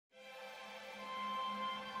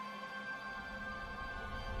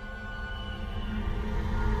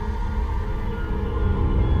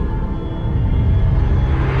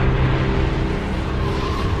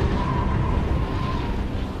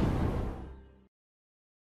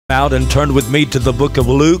Out and turn with me to the book of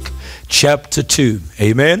Luke chapter 2.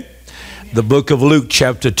 Amen. The book of Luke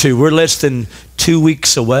chapter 2. We're less than 2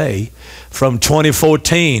 weeks away from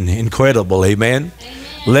 2014. Incredible. Amen.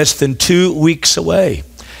 Less than 2 weeks away.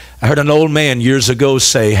 I heard an old man years ago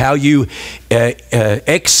say, how you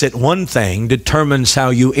exit one thing determines how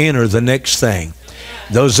you enter the next thing.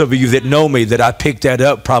 Those of you that know me, that I picked that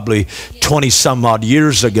up probably 20 some odd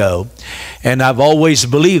years ago. And I've always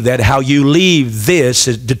believed that how you leave this,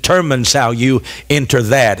 it determines how you enter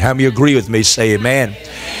that. How many agree with me? Say amen.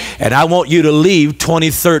 And I want you to leave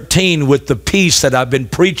 2013 with the peace that I've been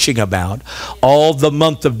preaching about all the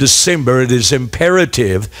month of December. It is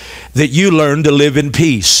imperative that you learn to live in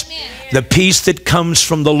peace. The peace that comes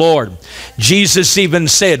from the Lord. Jesus even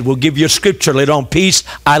said, we'll give you a scripture later on, peace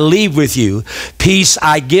I leave with you, peace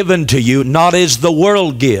I give unto you, not as the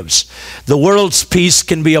world gives. The world's peace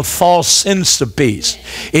can be a false sense of peace.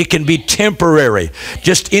 It can be temporary.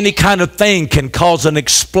 Just any kind of thing can cause an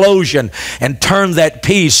explosion and turn that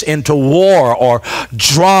peace into war or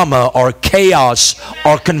drama or chaos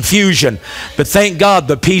or confusion. But thank God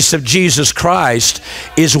the peace of Jesus Christ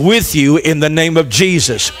is with you in the name of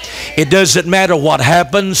Jesus. It doesn't matter what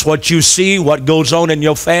happens, what you see, what goes on in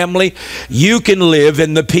your family. You can live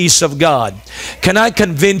in the peace of God. Can I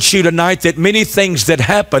convince you tonight that many things that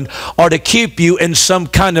happen are to keep you in some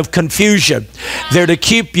kind of confusion. They're to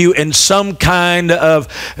keep you in some kind of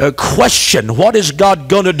question. What is God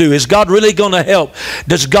going to do? Is God really going to help?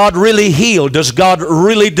 Does God really heal? Does God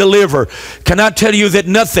really deliver? Can I tell you that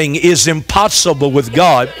nothing is impossible with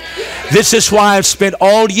God? This is why I've spent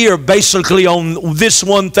all year basically on this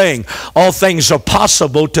one thing. All things are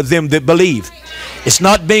possible to them that believe. It's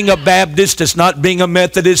not being a Baptist, it's not being a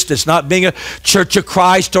Methodist, it's not being a Church of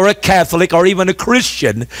Christ or a Catholic or even a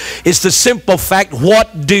Christian. It's the simple fact,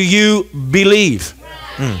 what do you believe?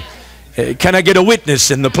 Can I get a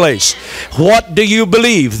witness in the place? What do you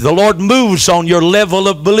believe? The Lord moves on your level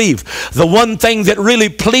of belief. The one thing that really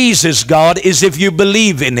pleases God is if you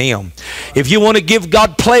believe in Him. If you want to give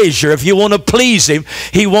God pleasure, if you want to please Him,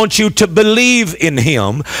 He wants you to believe in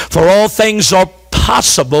Him. For all things are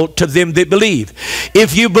possible to them that believe.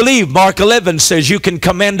 If you believe, Mark 11 says you can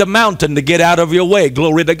command a mountain to get out of your way.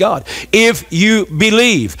 Glory to God. If you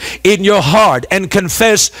believe in your heart and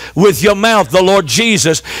confess with your mouth the Lord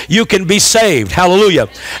Jesus, you can be saved. Hallelujah.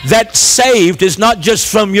 That saved is not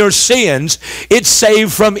just from your sins, it's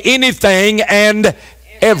saved from anything and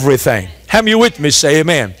everything. Have you with me? Say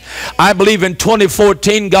amen. I believe in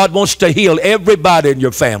 2014 God wants to heal everybody in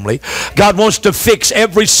your family. God wants to fix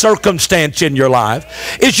every circumstance in your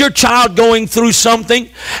life. Is your child going through something?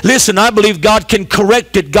 Listen, I believe God can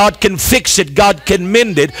correct it. God can fix it. God can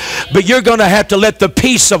mend it. But you're going to have to let the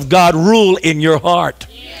peace of God rule in your heart.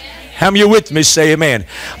 How many with me? Say amen.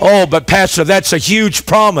 Oh, but Pastor, that's a huge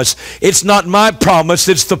promise. It's not my promise.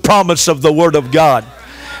 It's the promise of the Word of God.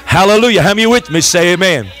 Hallelujah. How many with me? Say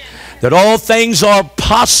amen. That all things are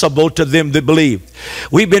possible to them that believe.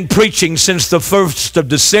 We've been preaching since the 1st of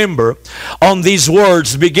December on these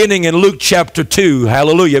words beginning in Luke chapter 2.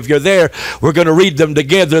 Hallelujah. If you're there, we're going to read them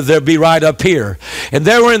together. They'll be right up here. And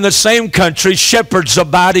there were in the same country shepherds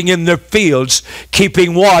abiding in their fields,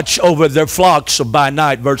 keeping watch over their flocks by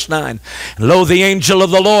night. Verse 9. And lo, the angel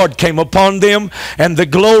of the Lord came upon them, and the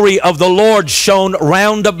glory of the Lord shone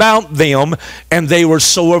round about them, and they were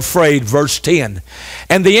so afraid. Verse 10.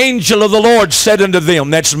 And the angel of the Lord said unto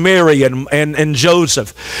them, that's Mary and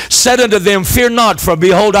Joseph, said unto them, fear not, for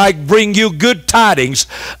behold, I bring you good tidings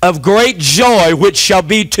of great joy, which shall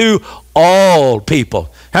be to all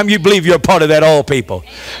people. How many of you believe you're a part of that all people?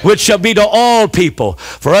 Which shall be to all people.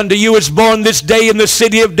 For unto you is born this day in the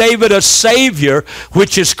city of David a Savior,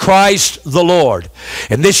 which is Christ the Lord.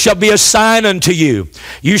 And this shall be a sign unto you.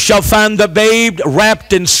 You shall find the babe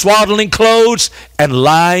wrapped in swaddling clothes and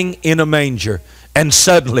lying in a manger. And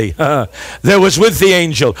suddenly there was with the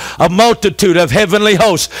angel a multitude of heavenly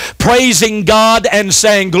hosts, praising God and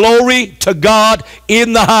saying, glory to God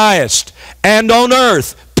in the highest, and on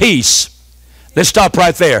earth peace. Let's stop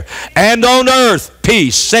right there. And on earth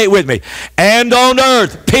peace. Say it with me. And on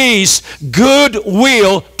earth peace,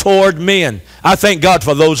 goodwill toward men. I thank God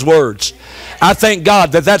for those words. I thank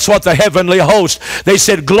God that that's what the heavenly host, they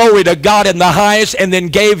said glory to God in the highest, and then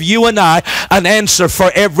gave you and I an answer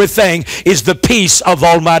for everything is the peace of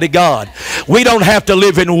Almighty God. We don't have to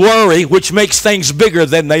live in worry, which makes things bigger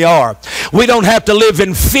than they are. We don't have to live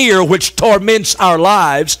in fear, which torments our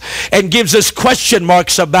lives and gives us question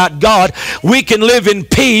marks about God. We can live in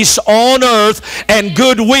peace on earth and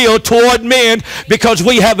goodwill toward men because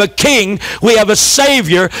we have a King, we have a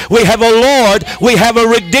Savior, we have a Lord, we have a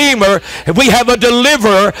Redeemer, we have a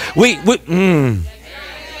Deliverer.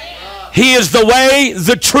 He is the way,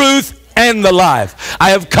 the truth, and the life. I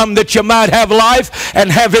have come that you might have life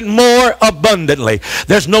and have it more abundantly.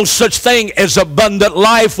 There's no such thing as abundant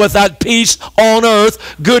life without peace on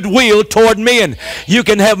earth, goodwill toward men. You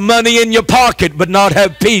can have money in your pocket but not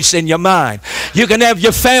have peace in your mind. You can have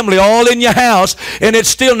your family all in your house and it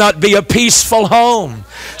still not be a peaceful home.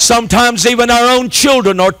 Sometimes even our own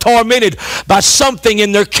children are tormented by something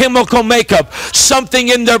in their chemical makeup, something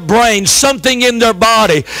in their brain, something in their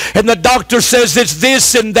body. And the doctor says it's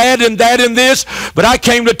this and that and that and this. But I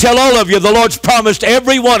came to tell all of you, the Lord's promised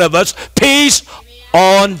every one of us peace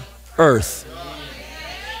on earth.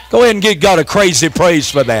 Go ahead and give God a crazy praise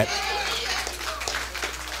for that.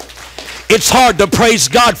 It's hard to praise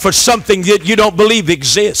God for something that you don't believe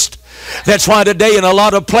exists. That's why today in a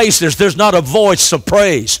lot of places there's not a voice of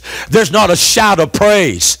praise. There's not a shout of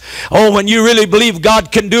praise. Oh, when you really believe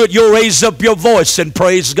God can do it, you'll raise up your voice and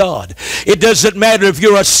praise God. It doesn't matter if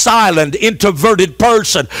you're a silent, introverted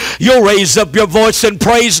person. You'll raise up your voice and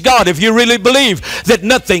praise God if you really believe that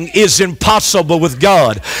nothing is impossible with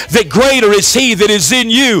God. That greater is He that is in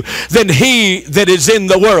you than he that is in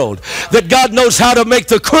the world. That God knows how to make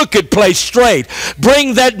the crooked place straight.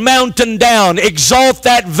 Bring that mountain down. Exalt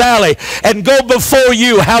that valley. And go before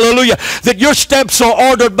you, hallelujah, that your steps are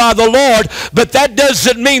ordered by the Lord, but that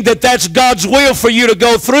doesn't mean that that's God's will for you to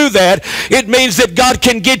go through that. It means that God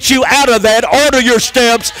can get you out of that. Order your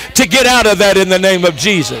steps to get out of that in the name of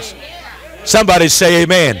Jesus. Somebody say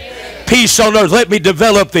amen. Peace on earth. Let me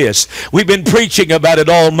develop this. We've been preaching about it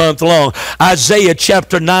all month long. Isaiah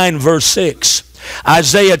chapter 9 verse 6.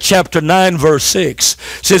 Isaiah chapter 9 verse 6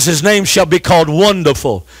 says his name shall be called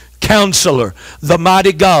Wonderful, Counselor, the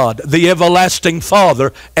Mighty God, the Everlasting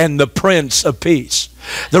Father, and the Prince of Peace.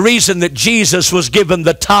 The reason that Jesus was given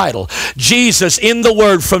the title, Jesus in the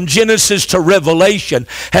Word from Genesis to Revelation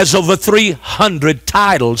has over 300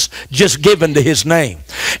 titles just given to His name.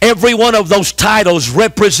 Every one of those titles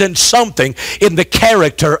represents something in the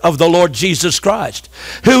character of the Lord Jesus Christ.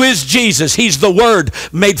 Who is Jesus? He's the Word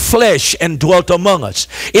made flesh and dwelt among us.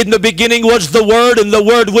 In the beginning was the Word, and the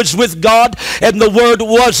Word was with God, and the Word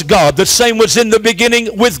was God. The same was in the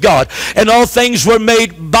beginning with God. And all things were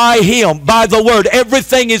made by Him, by the Word.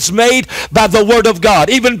 Everything is made by the Word of God.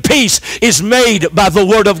 Even peace is made by the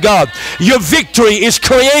Word of God. Your victory is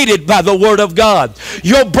created by the Word of God.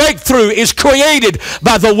 Your breakthrough is created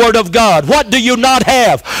by the Word of God. What do you not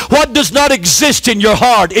have? What does not exist in your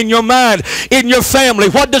heart, in your mind, in your family?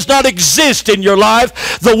 What does not exist in your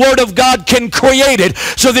life? The Word of God can create it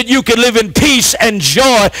so that you can live in peace and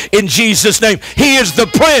joy in Jesus' name. He is the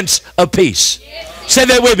Prince of Peace. Say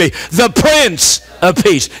that with me. The Prince of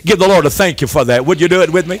Peace. Give the Lord a thank you for that. Would you do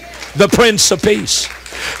it with me? The Prince of Peace.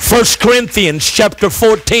 1 Corinthians chapter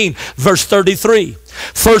 14 verse 33.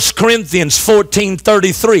 1 Corinthians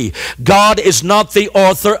 14:33. God is not the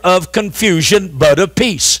author of confusion but of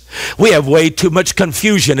peace. We have way too much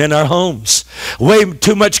confusion in our homes. Way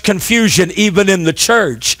too much confusion even in the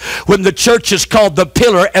church, when the church is called the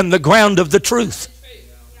pillar and the ground of the truth.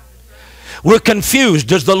 We're confused.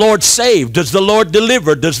 Does the Lord save? Does the Lord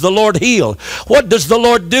deliver? Does the Lord heal? What does the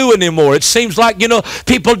Lord do anymore? It seems like,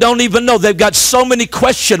 people don't even know. They've got so many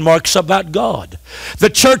question marks about God. The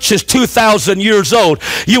church is 2,000 years old.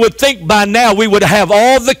 You would think by now we would have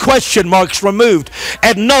all the question marks removed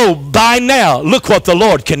and know by now, look what the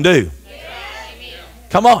Lord can do.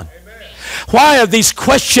 Come on. Why have these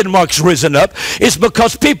question marks risen up? It's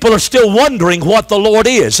because people are still wondering what the Lord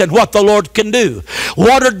is and what the Lord can do.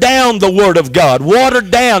 Water down the Word of God. Water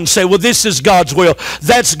down. Say, well, this is God's will.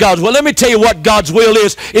 That's God's will. Let me tell you what God's will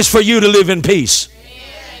is for you to live in peace.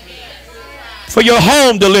 For your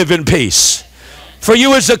home to live in peace. For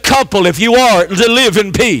you as a couple, if you are, to live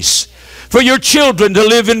in peace. For your children to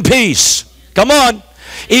live in peace. Come on.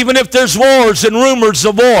 Even if there's wars and rumors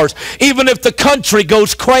of wars, even if the country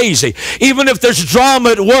goes crazy, even if there's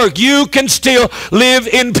drama at work, you can still live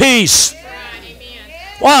in peace.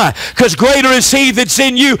 Why? Because greater is He that's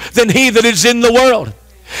in you than he that is in the world.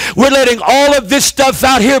 We're letting all of this stuff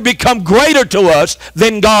out here become greater to us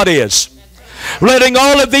than God is. Letting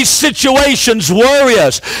all of these situations worry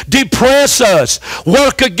us, depress us,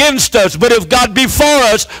 work against us. But if God be for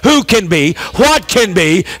us, who can be? What can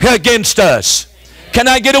be against us? Can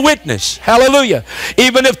I get a witness? Hallelujah.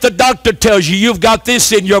 Even if the doctor tells you you've got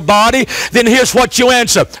this in your body, then here's what you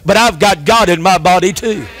answer. But I've got God in my body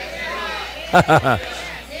too.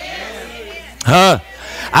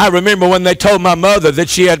 I remember when they told my mother that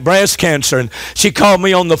she had breast cancer, and she called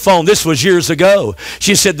me on the phone. This was years ago.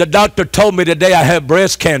 She said, the doctor told me today I have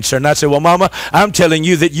breast cancer. And I said, well, Mama, I'm telling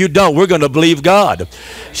you that you don't. We're going to believe God.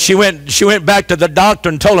 She went back to the doctor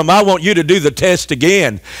and told him, I want you to do the test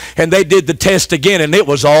again. And they did the test again, and it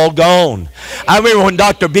was all gone. I remember when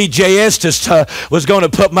Dr. B.J. Estes was going to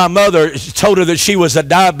put my mother, told her that she was a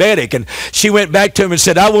diabetic, and she went back to him and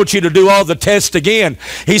said, I want you to do all the tests again.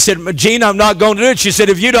 He said, Gene, I'm not going to do it. She said,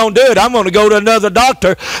 if you don't do it, I'm going to go to another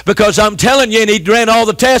doctor, because I'm telling you, and he ran all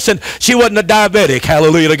the tests, and she wasn't a diabetic.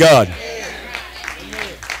 Hallelujah to God.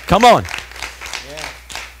 Come on.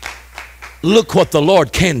 Look what the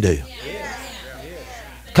Lord can do.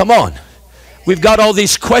 Come on. We've got all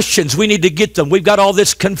these questions. We need to get them. We've got all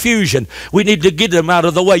this confusion. We need to get them out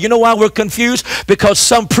of the way. You know why we're confused? Because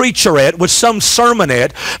some preacherette with some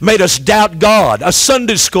sermonette made us doubt God. A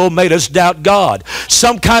Sunday school made us doubt God.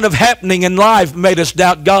 Some kind of happening in life made us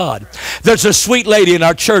doubt God. There's a sweet lady in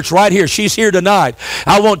our church right here. She's here tonight.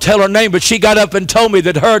 I won't tell her name, but she got up and told me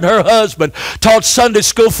that her and her husband taught Sunday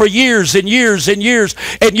school for years and years and years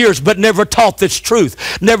and years, but never taught this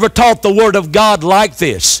truth. Never taught the Word of God like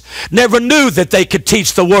this. Never knew that they could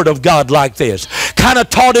teach the Word of God like this. Kind of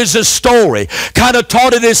taught it as a story. Kind of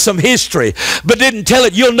taught it as some history, but didn't tell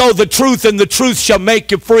it, you'll know the truth and the truth shall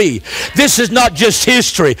make you free. This is not just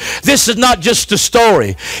history. This is not just a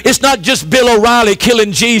story. It's not just Bill O'Reilly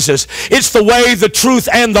killing Jesus. It's the way, the truth,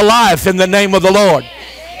 and the life in the name of the Lord.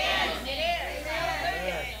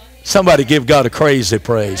 Somebody give God a crazy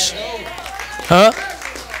praise. Huh?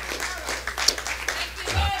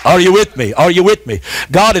 Are you with me? Are you with me?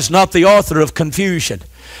 God is not the author of confusion.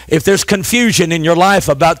 If there's confusion in your life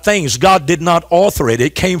about things, God did not author it.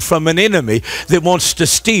 It came from an enemy that wants to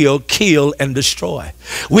steal, kill, and destroy.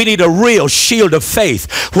 We need a real shield of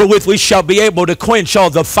faith wherewith we shall be able to quench all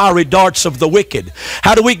the fiery darts of the wicked.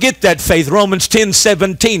 How do we get that faith? Romans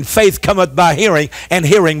 10:17, faith cometh by hearing, and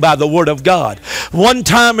hearing by the Word of God. One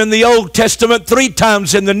time in the Old Testament, 3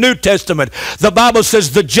 times in the New Testament, the Bible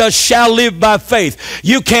says the just shall live by faith.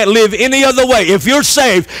 You can't live any other way. If you're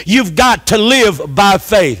saved, you've got to live by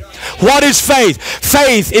faith. What is faith?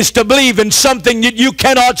 Faith is to believe in something that you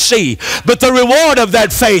cannot see. But the reward of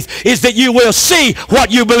that faith is that you will see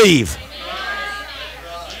what you believe.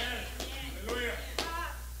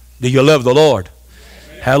 Do you love the Lord?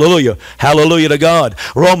 Hallelujah. Hallelujah to God.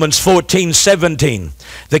 Romans 14:17.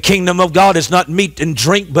 The kingdom of God is not meat and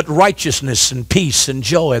drink, but righteousness and peace and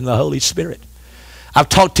joy in the Holy Spirit. I've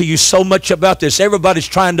talked to you so much about this. Everybody's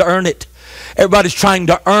trying to earn it. Everybody's trying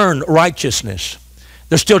to earn righteousness.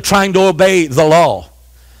 They're still trying to obey the law.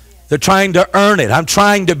 They're trying to earn it. I'm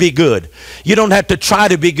trying to be good. You don't have to try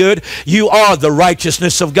to be good. You are the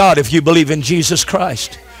righteousness of God if you believe in Jesus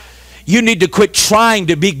Christ. You need to quit trying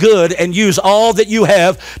to be good and use all that you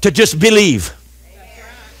have to just believe.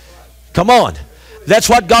 Come on. That's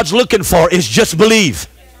what God's looking for, is just believe.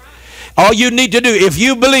 All you need to do, if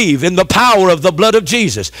you believe in the power of the blood of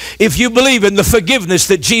Jesus, if you believe in the forgiveness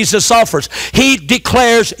that Jesus offers, He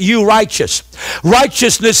declares you righteous.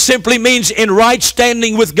 Righteousness simply means in right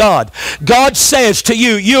standing with God. God says to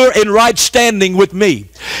you, you're in right standing with me.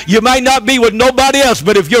 You may not be with nobody else,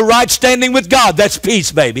 but if you're right standing with God, that's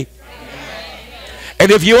peace, baby.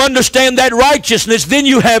 And if you understand that righteousness, then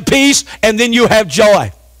you have peace and then you have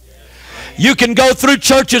joy. You can go through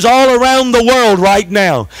churches all around the world right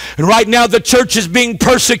now. And right now the church is being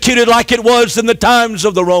persecuted like it was in the times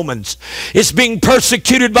of the Romans. It's being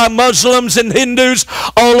persecuted by Muslims and Hindus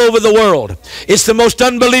all over the world. It's the most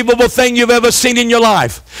unbelievable thing you've ever seen in your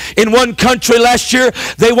life. In one country last year,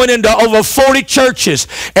 they went into over 40 churches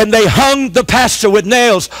and they hung the pastor with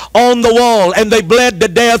nails on the wall and they bled to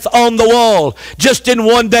death on the wall. Just in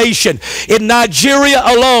one nation. In Nigeria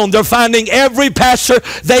alone, they're finding every pastor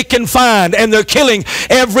they can find. And they're killing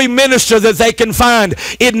every minister that they can find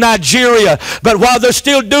in Nigeria. But while they're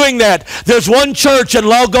still doing that, there's one church in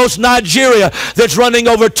Lagos, Nigeria that's running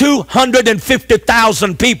over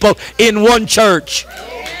 250,000 people in one church.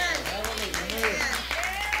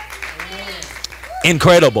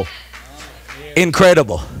 Incredible.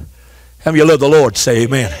 Incredible. How many of you love the Lord? Say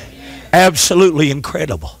amen. Absolutely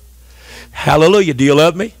incredible. Hallelujah. Do you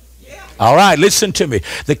love me? All right, listen to me.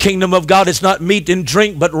 The kingdom of God is not meat and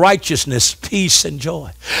drink, but righteousness, peace, and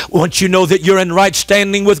joy. Once you know that you're in right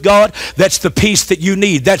standing with God, that's the peace that you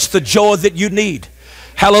need. That's the joy that you need.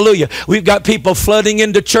 Hallelujah. We've got people flooding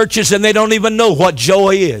into churches and they don't even know what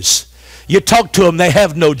joy is. You talk to them, they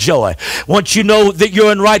have no joy. Once you know that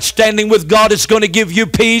you're in right standing with God, it's going to give you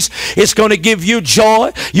peace. It's going to give you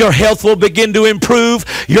joy. Your health will begin to improve.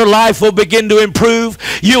 Your life will begin to improve.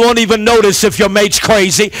 You won't even notice if your mate's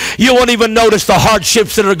crazy. You won't even notice the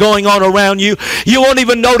hardships that are going on around you. You won't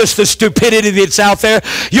even notice the stupidity that's out there.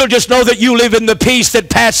 You'll just know that you live in the peace that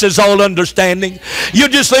passes all understanding. You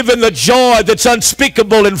just live in the joy that's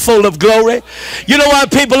unspeakable and full of glory. You know why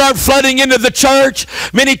people aren't flooding into the church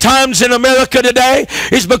many times in America today?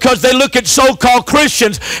 Is because they look at so-called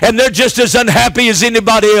Christians and they're just as unhappy as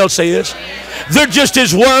anybody else is. They're just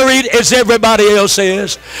as worried as everybody else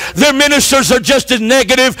is. Their ministers are just as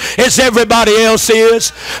negative as everybody else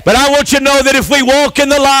is. But I want you to know that if we walk in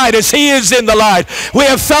the light as He is in the light, we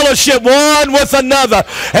have fellowship one with another.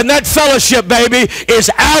 And that fellowship, baby, is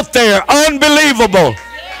out there. Unbelievable.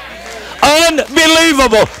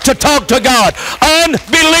 Unbelievable to talk to God.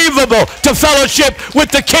 Unbelievable to fellowship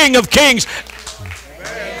with the King of Kings.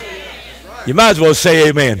 You might as well say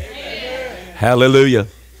amen. Hallelujah.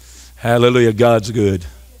 Hallelujah. God's good.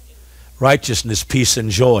 Righteousness, peace,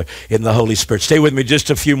 and joy in the Holy Spirit. Stay with me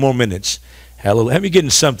just a few more minutes. Hallelujah. Have you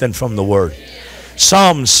getting something from the Word?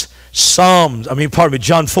 John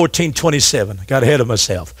 14:27. I got ahead of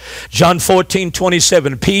myself. John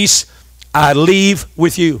 14:27. Peace I leave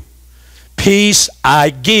with you. Peace I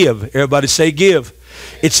give. Everybody say give.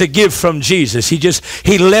 It's a gift from Jesus. He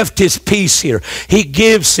left His peace here. He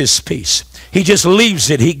gives His peace. He just leaves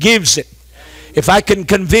it. He gives it. If I can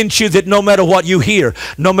convince you that no matter what you hear,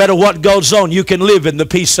 no matter what goes on, you can live in the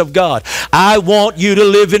peace of God. I want you to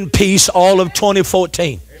live in peace all of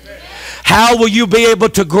 2014. Amen. How will you be able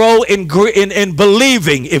to grow in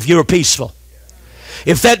believing if you're peaceful?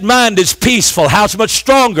 If that mind is peaceful, how much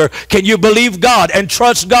stronger can you believe God and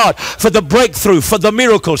trust God for the breakthrough, for the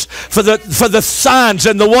miracles, for the signs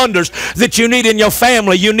and the wonders that you need in your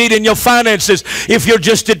family, you need in your finances, if you're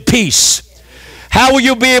just at peace? How will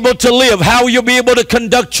you be able to live? How will you be able to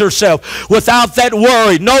conduct yourself without that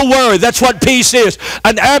worry? No worry. That's what peace is.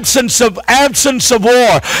 An absence of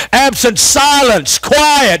war, absence, silence,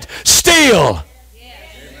 quiet, still.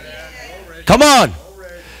 Come on.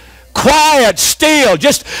 Quiet, still,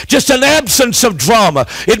 just an absence of drama.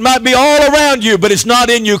 It might be all around you, but it's not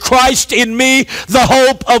in you. Christ in me, the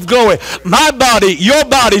hope of glory. My body, your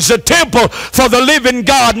body's a temple for the living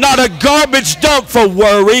God, not a garbage dump for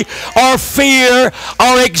worry or fear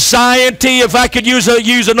or anxiety. If I could use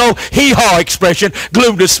an old hee-haw expression,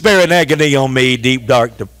 gloom, despair, and agony on me, deep,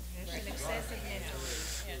 dark.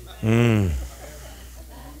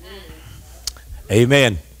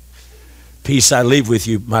 Amen. Peace I leave with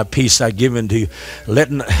you, my peace I give unto you. Let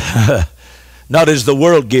not as the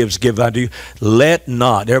world gives, give unto you. Let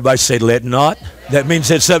not. Everybody say, let not. That means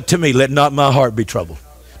it's up to me. Let not my heart be troubled.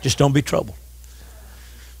 Just don't be troubled.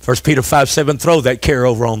 1 Peter 5:7, throw that care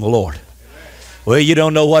over on the Lord. Well, you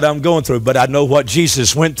don't know what I'm going through, but I know what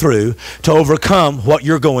Jesus went through to overcome what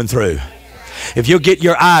you're going through. If you'll get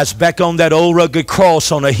your eyes back on that old rugged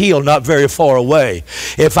cross on a hill not very far away.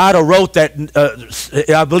 If I'd have wrote that,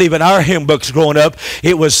 I believe in our hymn books growing up,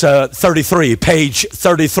 it was 33, page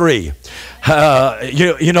 33.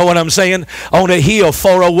 You know what I'm saying? On a hill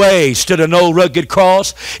far away stood an old rugged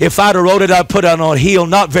cross. If I'd have wrote it, I'd put it on a hill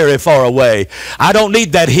not very far away. I don't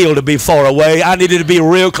need that hill to be far away. I need it to be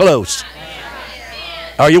real close.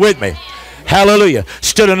 Are you with me? Hallelujah.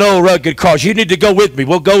 Stood an old rugged cross. You need to go with me.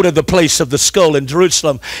 We'll go to the place of the skull in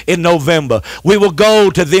Jerusalem in November. We will go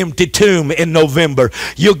to the empty tomb in November.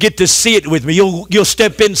 You'll get to see it with me. You'll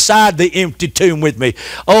step inside the empty tomb with me.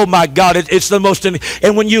 Oh my God, it's the most, and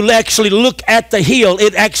when you actually look at the hill,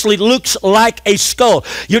 it actually looks like a skull.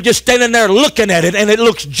 You're just standing there looking at it and it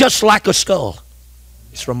looks just like a skull.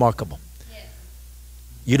 It's remarkable.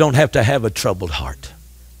 You don't have to have a troubled heart.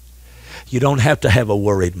 You don't have to have a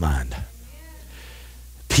worried mind.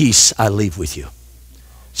 Peace I leave with you.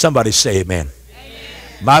 Somebody say amen.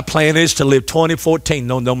 My plan is to live 2014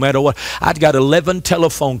 no matter what. I've got 11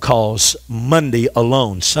 telephone calls Monday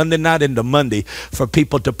alone, Sunday night into Monday, for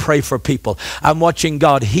people to pray for people. I'm watching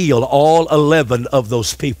God heal all 11 of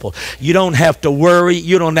those people. You don't have to worry.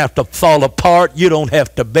 You don't have to fall apart. You don't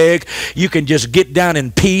have to beg. You can just get down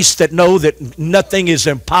in peace, that know that nothing is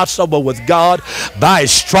impossible with God. By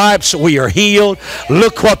His stripes we are healed.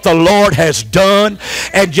 Look what the Lord has done.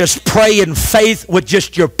 And just pray in faith with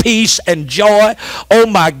just your peace and joy. Oh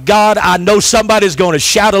my God, I know somebody's going to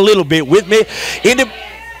shout a little bit with me.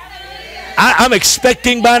 I'm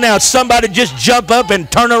expecting by now somebody just jump up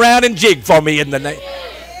and turn around and jig for me in the name.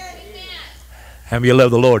 How many of you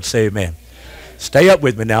love the Lord? Say amen. Stay up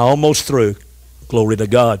with me now, almost through. Glory to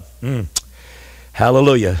God.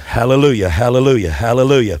 Hallelujah, hallelujah, hallelujah,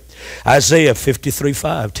 hallelujah. Isaiah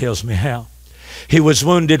 53:5 tells me how. He was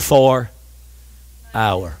wounded for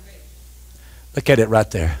our. Look at it right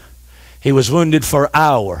there. He was wounded for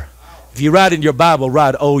our. If you write in your Bible,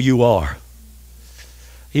 write O-U-R.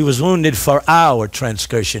 He was wounded for our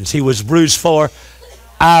transgressions. He was bruised for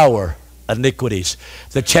our iniquities.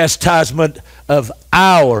 The chastisement of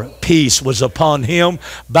our peace was upon him.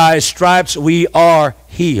 By his stripes we are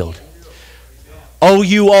healed.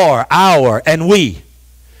 O-U-R, our, and we.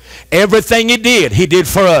 Everything he did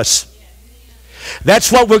for us.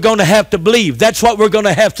 That's what we're going to have to believe. That's what we're going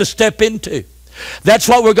to have to step into. That's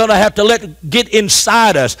what we're going to have to let get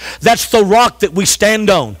inside us. That's the rock that we stand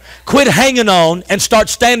on. Quit hanging on and start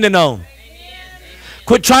standing on.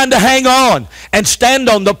 Quit trying to hang on and stand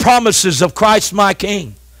on the promises of Christ my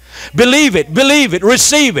King. Believe it,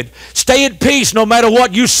 receive it. Stay at peace no matter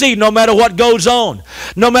what you see, no matter what goes on,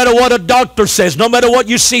 no matter what a doctor says, no matter what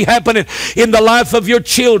you see happening in the life of your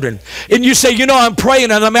children. And you say, you know, I'm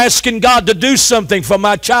praying and I'm asking God to do something for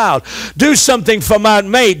my child, do something for my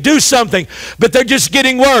mate, do something, but they're just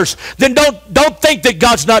getting worse. Then don't think that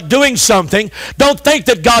God's not doing something. Don't think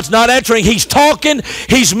that God's not answering. He's talking,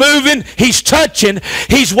 He's moving, He's touching.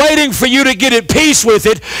 He's waiting for you to get at peace with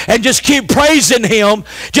it and just keep praising Him.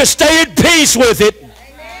 Just stay at peace with it.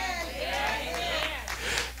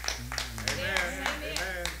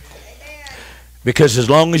 Because as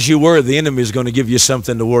long as you worry, the enemy is going to give you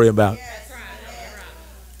something to worry about.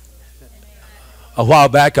 A while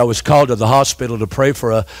back, I was called to the hospital to pray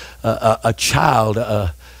for a child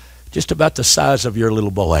just about the size of your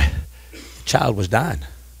little boy. The child was dying.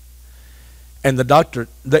 And the doctor,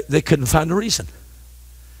 they couldn't find a reason.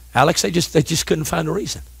 Alex, they just couldn't find a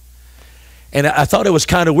reason. And I thought it was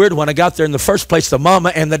kind of weird when I got there in the first place, the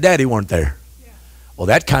mama and the daddy weren't there. Yeah. Well,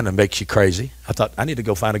 that kind of makes you crazy. I thought, I need to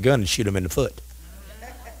go find a gun and shoot him in the foot.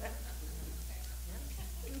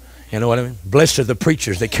 You know what I mean? Blessed are the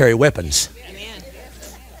preachers that carry weapons. Amen.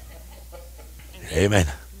 Amen.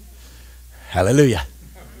 Hallelujah.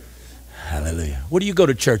 Hallelujah. Where do you go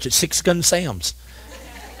to church? At Six Gun Sam's.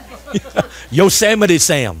 Yosemite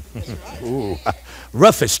Sam. Ooh.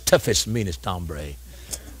 Roughest, toughest, meanest hombre.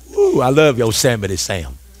 Ooh, I love Yosemite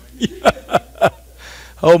Sam.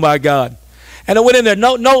 Oh my God. And I went in there,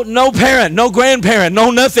 no parent, no grandparent,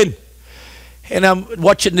 no nothing. And I'm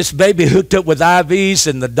watching this baby hooked up with IVs,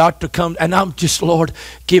 and the doctor comes, and I'm just, Lord,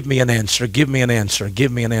 give me an answer, give me an answer,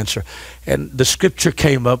 give me an answer. And the scripture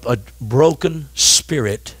came up, a broken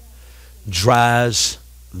spirit dries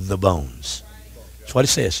the bones. That's what it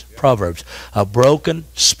says, Proverbs. A broken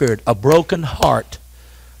spirit, a broken heart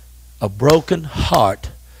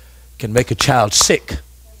can make a child sick.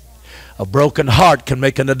 A broken heart can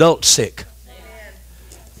make an adult sick.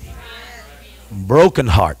 Broken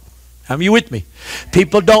heart. Are you with me?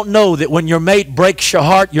 People don't know that when your mate breaks your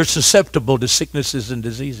heart, you're susceptible to sicknesses and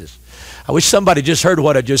diseases. I wish somebody just heard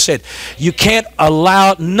what I just said. You can't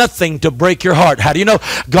allow nothing to break your heart. How do you know?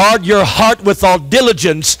 Guard your heart with all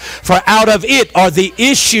diligence, for out of it are the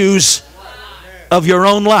issues of your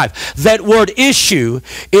own life. That word issue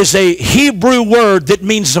is a Hebrew word that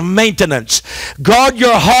means maintenance. Guard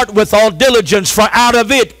your heart with all diligence, for out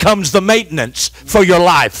of it comes the maintenance for your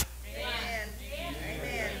life.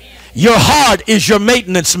 Your heart is your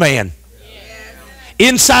maintenance man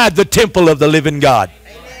inside the temple of the living God.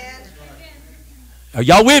 Are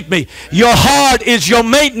y'all with me? Your heart is your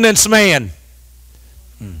maintenance man.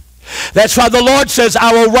 That's why the Lord says,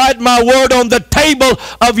 I will write my word on the table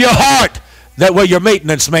of your heart. That way your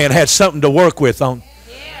maintenance man has something to work with on.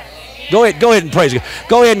 Go ahead and praise God.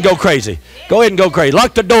 Go ahead and go crazy. Go ahead and go crazy.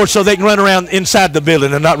 Lock the door so they can run around inside the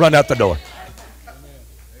building and not run out the door.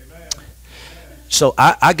 So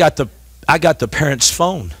I got the parents'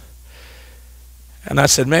 phone. And I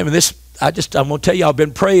said, man, I'm going to tell you, I've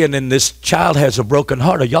been praying and this child has a broken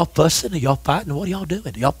heart. Are y'all fussing? Are y'all fighting? What are y'all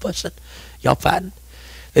doing? Are y'all fussing? Y'all fighting?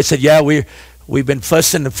 They said, yeah, we've been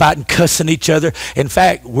fussing and fighting, cussing each other. In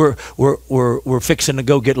fact, we're fixing to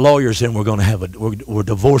go get lawyers and we're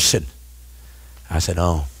divorcing. I said,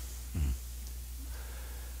 oh.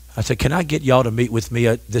 I said, can I get y'all to meet with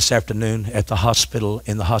me this afternoon at the hospital,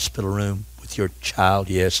 in the hospital room with your child?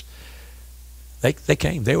 Yes. They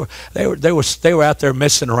came. They were out there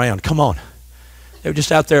messing around. Come on. They were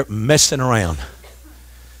just out there messing around.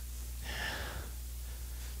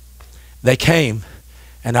 They came,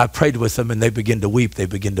 and I prayed with them, and they began to weep. They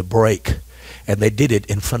began to break. And they did it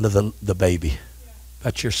in front of the baby.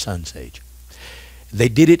 About your son's age. They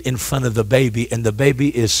did it in front of the baby, and the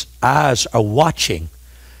baby's eyes are watching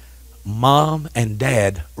mom and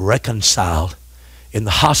dad reconciled in the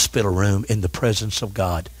hospital room in the presence of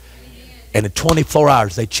God. And in 24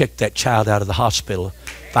 hours, they checked that child out of the hospital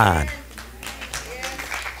fine.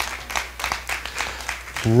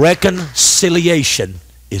 Reconciliation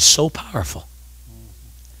is so powerful.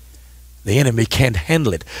 The enemy can't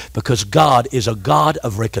handle it because God is a God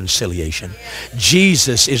of reconciliation.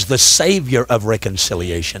 Jesus is the Savior of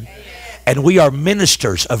reconciliation. And we are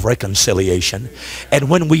ministers of reconciliation. And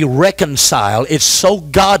when we reconcile, it's so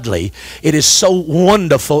godly. It is so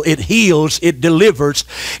wonderful. It heals. It delivers.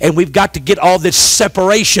 And we've got to get all this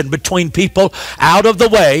separation between people out of the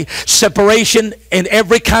way. Separation in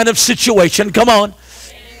every kind of situation. Come on.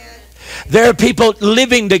 There are people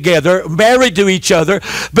living together, married to each other,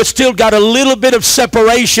 but still got a little bit of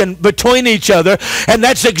separation between each other. And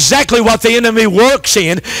that's exactly what the enemy works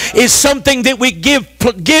in, is something that we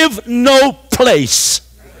give no place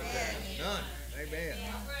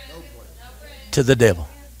to the devil.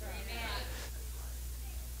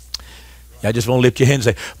 I just want to lift your hands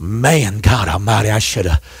and say, man, God Almighty, I should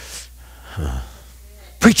have.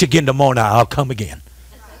 Preach again tomorrow night, I'll come again.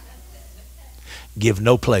 Give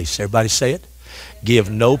no place. Everybody say it. Give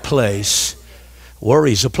no place.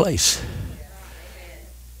 Worry's a place.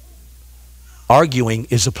 Arguing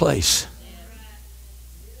is a place.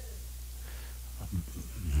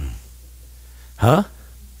 Huh?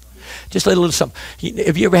 Just a little something.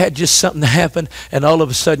 Have you ever had just something happen and all of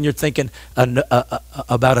a sudden you're thinking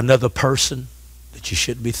about another person that you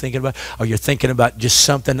shouldn't be thinking about? Or you're thinking about just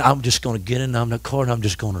something, I'm just going to get in the car and I'm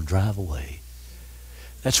just going to drive away.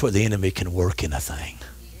 That's where the enemy can work in a thing.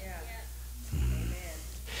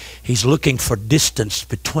 He's looking for distance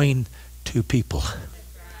between two people.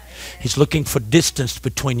 He's looking for distance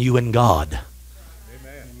between you and God.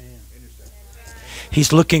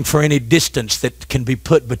 He's looking for any distance that can be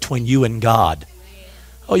put between you and God.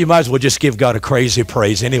 Oh, you might as well just give God a crazy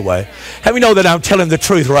praise anyway. How many know that I'm telling the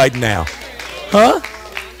truth right now? Huh?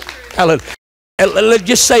 Hallelujah. Let's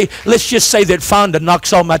just say that Fonda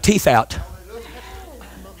knocks all my teeth out.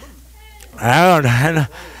 And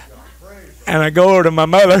I go over to my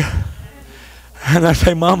mother and I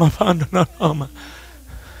say, Mama, Fonda, no, Mama.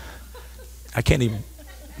 I can't even.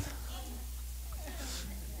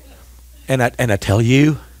 And I tell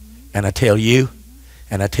you, and I tell you,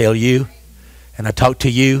 and I tell you, and I talk to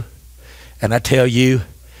you, and I tell you,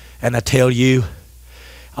 and I tell you.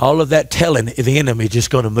 All of that telling, the enemy is just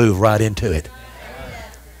going to move right into it.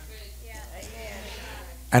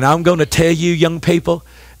 And I'm going to tell you, young people,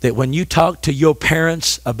 that when you talk to your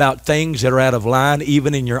parents about things that are out of line,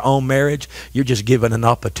 even in your own marriage, you're just giving an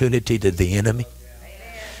opportunity to the enemy.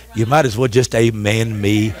 You might as well just amen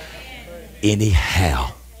me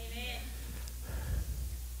anyhow.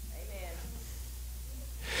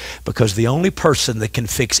 Because the only person that can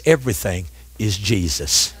fix everything is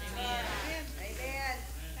Jesus.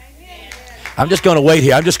 I'm just going to wait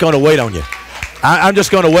here. I'm just going to wait on you. I'm just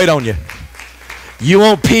going to wait on you. You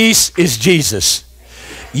want peace? Is Jesus.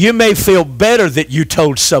 You may feel better that you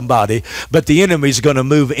told somebody, but the enemy's going to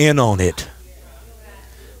move in on it.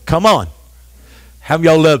 Come on. How many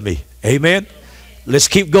of y'all love me? Amen. Let's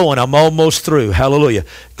keep going. I'm almost through. Hallelujah.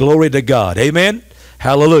 Glory to God. Amen.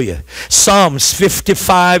 Hallelujah. Psalms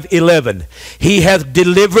 55:11. He hath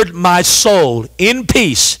delivered my soul in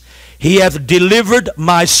peace. He hath delivered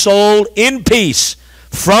my soul in peace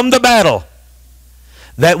from the battle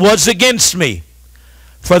that was against me.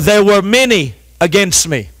 For there were many against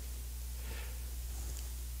me.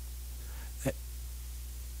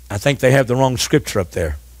 I think they have the wrong scripture up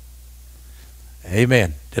there.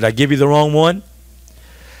 Amen. Did I give you the wrong one?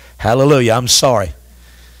 Hallelujah. I'm sorry.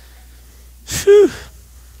 Whew.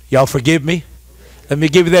 Y'all forgive me? Let me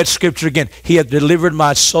give you that scripture again. He hath delivered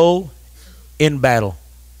my soul in battle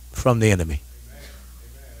from the enemy.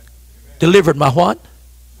 Delivered my what?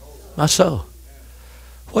 My soul.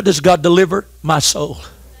 What does God deliver? My soul.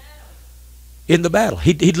 In the battle.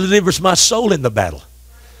 He delivers my soul in the battle.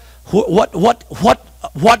 What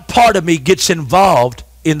part of me gets involved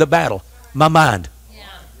in the battle? My mind.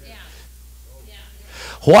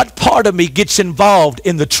 What part of me gets involved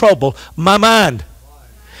in the trouble? My mind.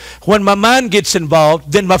 When my mind gets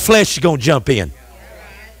involved, then my flesh is going to jump in.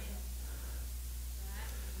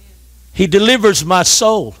 He delivers my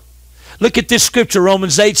soul. Look at this scripture,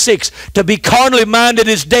 Romans 8:6. To be carnally minded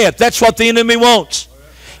is death. That's what the enemy wants.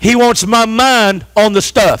 He wants my mind on the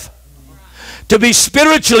stuff. To be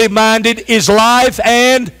spiritually minded is life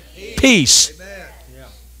and peace.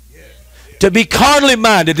 To be carnally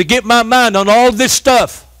minded, to get my mind on all this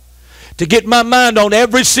stuff, to get my mind on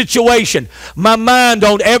every situation, my mind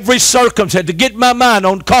on every circumstance, to get my mind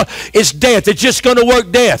on it's death. It's just going to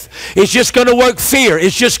work death. It's just going to work fear.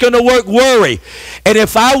 It's just going to work worry. And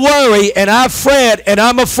if I worry and I fret and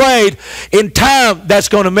I'm afraid, in time that's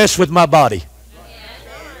going to mess with my body.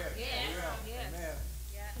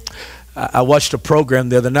 I watched a program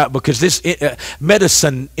the other night because this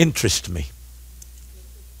medicine interests me.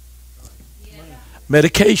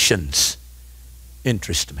 Medications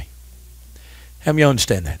interest me. How many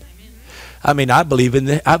understand that? I mean, I believe in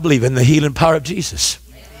the healing power of Jesus.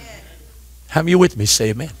 How many with me? Say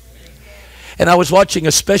amen. And I was watching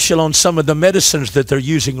a special on some of the medicines that they're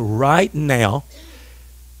using right now,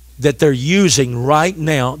 that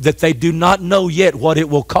they do not know yet what it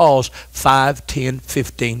will cause 5, 10,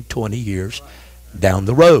 15, 20 years down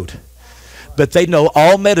the road. But they know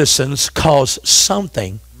all medicines cause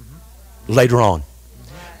something later on.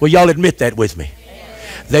 Well, y'all admit that with me.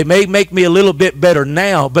 They may make me a little bit better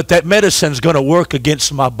now, but that medicine's going to work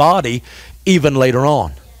against my body even later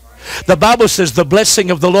on. The Bible says the blessing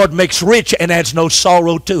of the Lord makes rich and adds no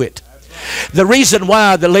sorrow to it. The reason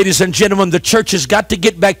why, ladies and gentlemen, the church has got to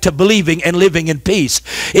get back to believing and living in peace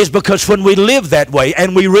is because when we live that way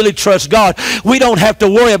and we really trust God, we don't have to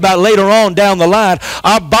worry about later on down the line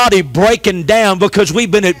our body breaking down because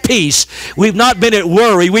we've been at peace. We've not been at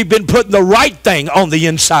worry. We've been putting the right thing on the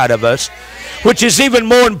inside of us, which is even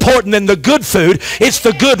more important than the good food. It's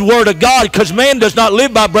the good word of God, because man does not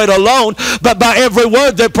live by bread alone, but by every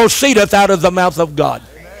word that proceedeth out of the mouth of God.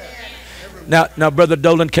 Now, Brother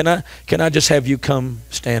Dolan, can I just have you come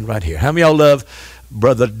stand right here? How many of y'all love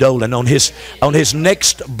Brother Dolan? On his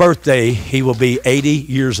next birthday, he will be 80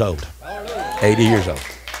 years old. 80 years old.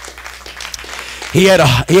 He had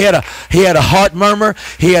a heart murmur.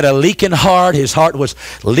 He had a leaking heart. His heart was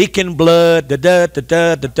leaking blood. Da da da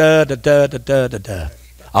da da da da da da da.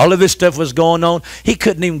 All of this stuff was going on. He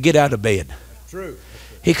couldn't even get out of bed. True.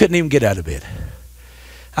 He couldn't even get out of bed.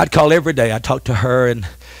 I'd call every day. I'd talk to her and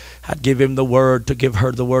I'd give him the word, to give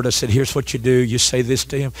her the word. I said, here's what you do. You say this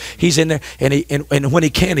to him. He's in there, and when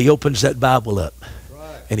he can, he opens that Bible up.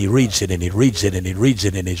 And he reads it, and he reads it, and he reads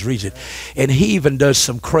it, and he reads it. And he even does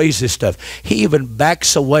some crazy stuff. He even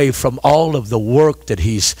backs away from all of the work that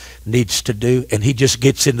he needs to do, and he just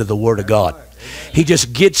gets into the Word of God. He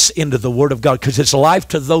just gets into the Word of God, because it's life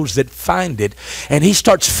to those that find it. And he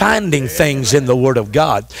starts finding things in the Word of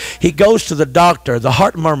God. He goes to the doctor. The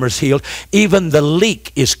heart murmur's healed. Even the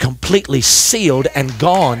leak is completely sealed and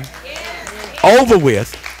gone, over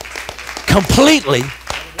with, completely.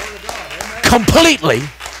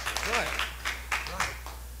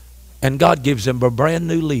 And God gives him a brand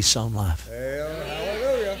new lease on life.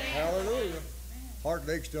 Hallelujah. Hallelujah. Heart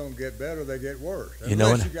leaks don't get better, they get worse. You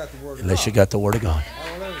know, unless you got the Word of God.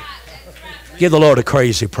 Hallelujah. Give the Lord a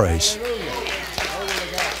crazy praise.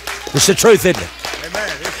 It's the truth, isn't it? Amen.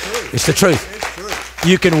 It's true. It's the truth. It's true.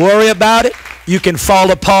 You can worry about it. You can fall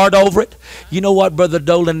apart over it. You know what Brother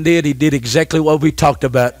Dolan did? He did exactly what we talked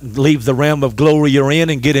about. Leave the realm of glory you're in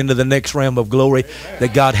and get into the next realm of glory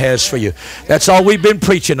that God has for you. That's all we've been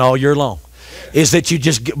preaching all year long, is that you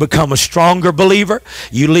just become a stronger believer.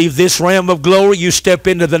 You leave this realm of glory, you step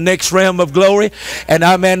into the next realm of glory. And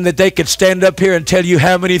I mean that they could stand up here and tell you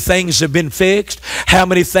how many things have been fixed, how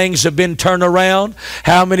many things have been turned around,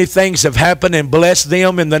 how many things have happened, and bless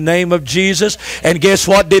them in the name of Jesus. And guess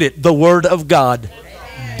what did it? The Word of God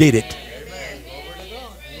did it.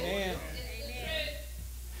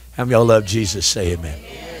 How many of y'all love Jesus? Say amen.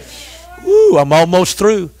 Woo, I'm almost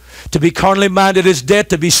through. To be carnally minded is death.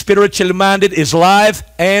 To be spiritually minded is life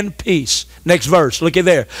and peace. Next verse. Look at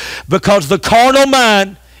there. Because the carnal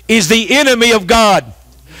mind is the enemy of God.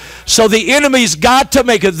 So the enemy's got to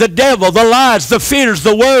make it. The devil, the lies, the fears,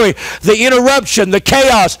 the worry, the interruption, the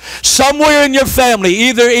chaos. Somewhere in your family,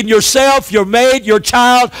 either in yourself, your mate, your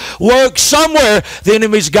child, work, somewhere, the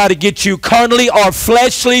enemy's got to get you carnally or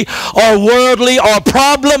fleshly or worldly or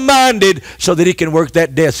problem-minded so that he can work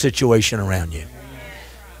that death situation around you.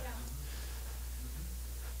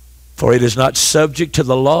 For it is not subject to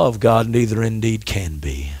the law of God, neither indeed can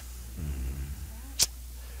be.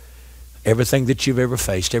 Everything that you've ever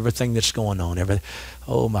faced, everything that's going on,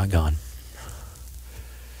 oh my God.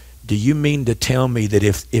 Do you mean to tell me that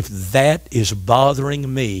if that is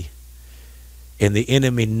bothering me, and the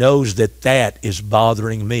enemy knows that that is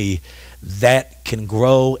bothering me, that can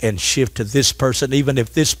grow and shift to this person, even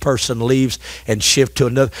if this person leaves and shift to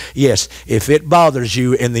another? Yes, if it bothers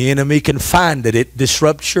you and the enemy can find that it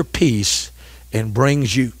disrupts your peace and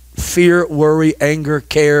brings you fear, worry, anger,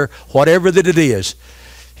 care, whatever that it is,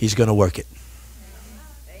 he's going to work it.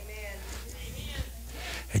 Amen.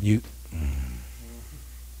 And you,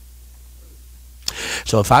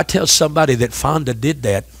 So if I tell somebody that Fonda did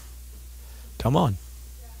that, come on.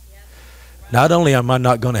 Not only am I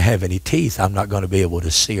not going to have any teeth, I'm not going to be able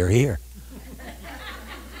to see or hear.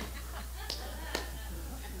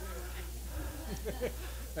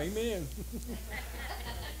 Amen.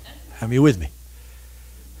 How many with me?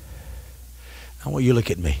 I want you to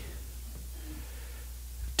look at me.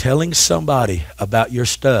 Telling somebody about your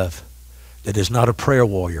stuff that is not a prayer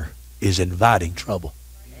warrior is inviting trouble.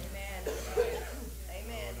 Amen.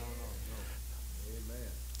 Amen.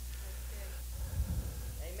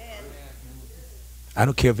 Amen. I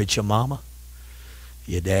don't care if it's your mama,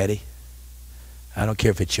 your daddy. I don't care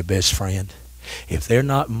if it's your best friend. If they're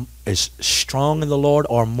not as strong in the Lord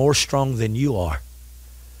or more strong than you are,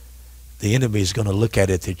 the enemy is going to look at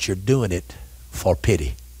it that you're doing it for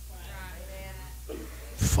pity,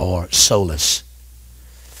 for solace.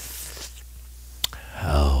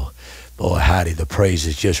 Oh, boy, Heidi, the praise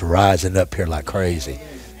is just rising up here like crazy.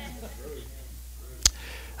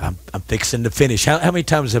 I'm fixing to finish. How many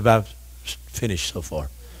times have I finished so far?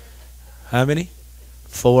 How many?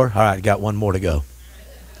 4? All right, got one more to go.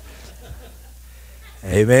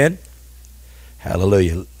 Amen.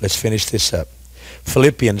 Hallelujah. Let's finish this up.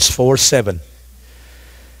 Philippians 4:7.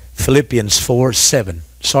 Philippians 4:7.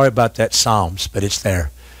 Sorry about that Psalms, but it's there.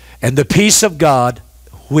 And the peace of God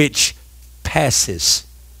which passes.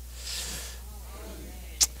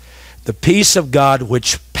 The peace of God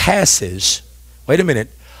which passes, wait a minute,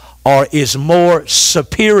 or is more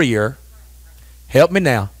superior. Help me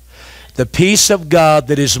now. The peace of God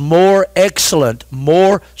that is more excellent,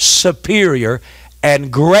 more superior,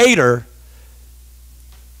 and greater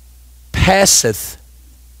passeth.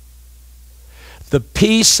 The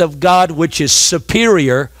peace of God which is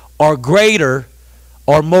superior or greater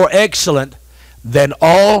or more excellent than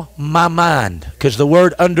all my mind. Because the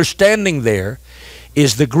word understanding there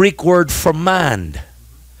is the Greek word for mind.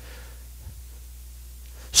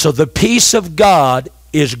 So the peace of God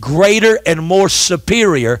is greater and more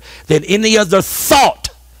superior than any other thought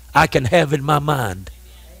I can have in my mind.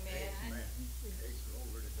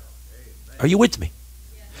 Are you with me?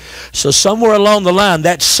 So somewhere along the line,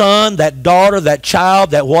 that son, that daughter, that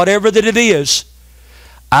child, that whatever that it is,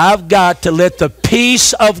 I've got to let the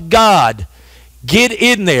peace of God get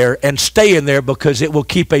in there and stay in there, because it will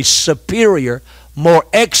keep a superior, more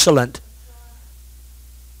excellent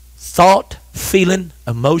thought, feeling,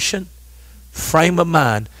 emotion, frame of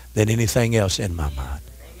mind than anything else in my mind.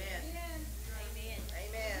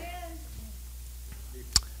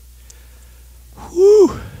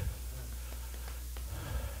 Whew.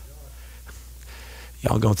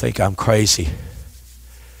 Y'all gonna think I'm crazy.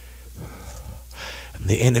 And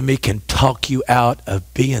the enemy can talk you out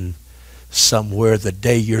of being somewhere the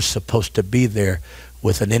day you're supposed to be there,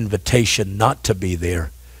 with an invitation not to be there,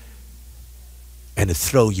 and to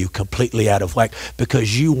throw you completely out of whack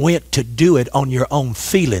because you went to do it on your own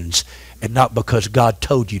feelings and not because God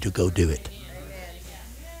told you to go do it.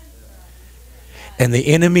 And the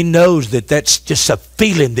enemy knows that that's just a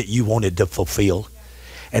feeling that you wanted to fulfill.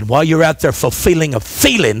 And while you're out there fulfilling a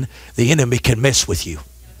feeling, the enemy can mess with you.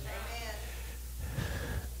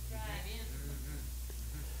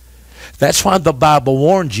 That's why the Bible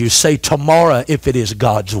warns you, say tomorrow, if it is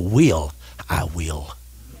God's will, I will.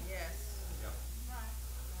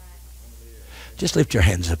 Just lift your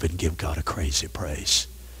hands up and give God a crazy praise.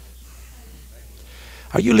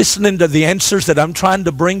 Are you listening to the answers that I'm trying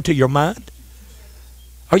to bring to your mind?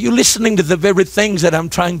 Are you listening to the very things that I'm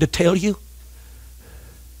trying to tell you?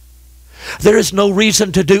 There is no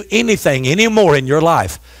reason to do anything anymore in your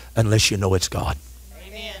life unless you know it's God.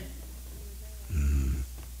 Amen.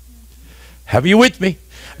 Have you with me?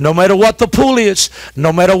 No matter what the pull is.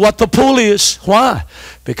 No matter what the pull is. Why?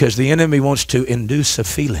 Because the enemy wants to induce a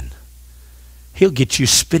feeling. He'll get you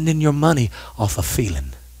spending your money off a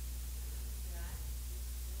feeling.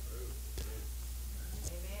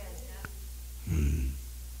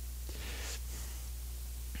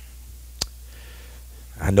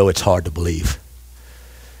 I know it's hard to believe.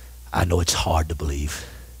 I know it's hard to believe.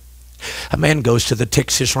 A man goes to the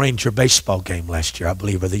Texas Ranger baseball game last year, I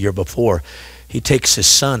believe, or the year before. He takes his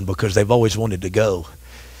son because they've always wanted to go.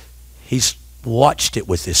 He's watched it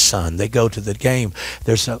with his son. They go to the game.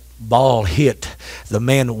 There's a ball hit. The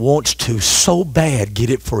man wants to so bad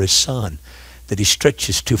get it for his son that he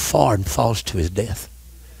stretches too far and falls to his death.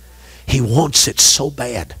 He wants it so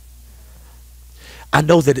bad. I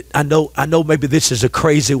know maybe this is a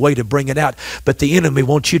crazy way to bring it out, but the enemy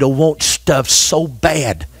wants you to want stuff so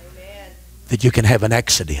bad that you can have an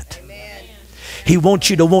accident. Amen. He wants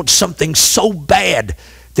you to want something so bad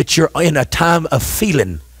that you're in a time of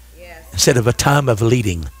feeling instead of a time of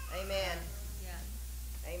leading. Amen.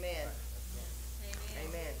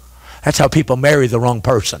 That's how people marry the wrong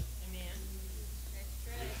person.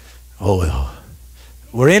 Oh,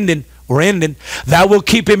 we're ending. We're ending. Thou wilt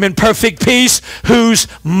keep him in perfect peace whose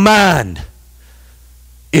mind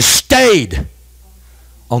is stayed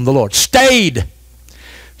on the Lord. Stayed.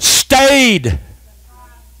 Stayed.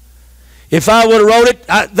 If I would have wrote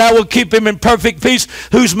it, thou wilt keep him in perfect peace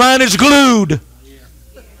whose mind is glued.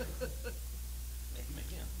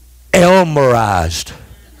 Elmerized.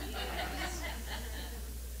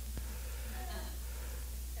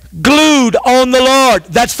 Glued on the Lord.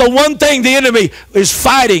 That's the one thing the enemy is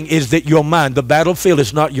fighting, is that your mind. The battlefield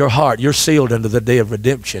is not your heart. You're sealed unto the day of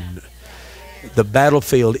redemption. The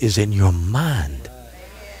battlefield is in your mind.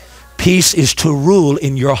 Peace is to rule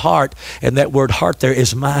in your heart. And that word heart there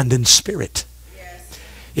is mind and spirit.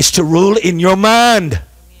 It's to rule in your mind.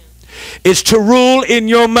 It's to rule in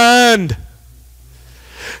your mind.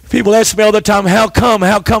 People ask me all the time, how come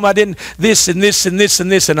I didn't this and this and this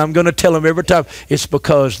and this? And I'm going to tell them every time, it's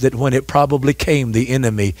because that when it probably came, the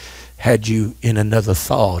enemy had you in another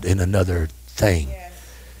thought, in another thing. Yes.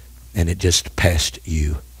 And it just passed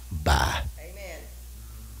you by. Amen.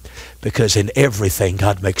 Because in everything,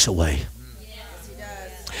 God makes a way. Yes, He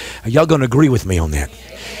does. Are y'all going to agree with me on that?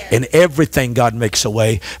 In everything, God makes a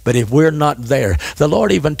way. But if we're not there, the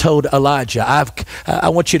Lord even told Elijah, I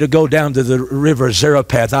want you to go down to the river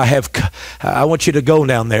Zarephath. I want you to go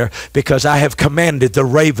down there because I have commanded the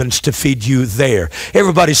ravens to feed you there.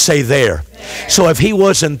 Everybody say there. So if he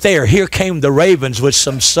wasn't there, here came the ravens with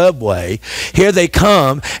some Subway. Here they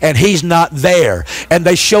come, and he's not there. And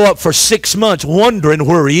they show up for 6 months wondering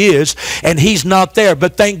where he is, and he's not there.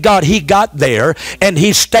 But thank God he got there, and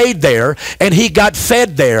he stayed there, and he got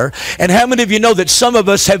fed there. And how many of you know that some of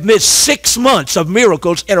us have missed 6 months of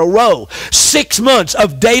miracles in a row? 6 months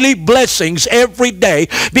of daily blessings every day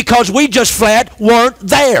because we just flat weren't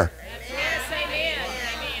there.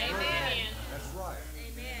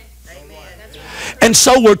 And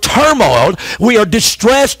so we're turmoiled, we are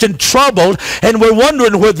distressed and troubled, and we're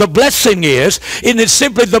wondering where the blessing is. And it's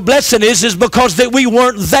simply the blessing is because that we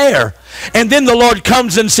weren't there. And then the Lord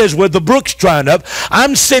comes and says, well, the brook's drying up.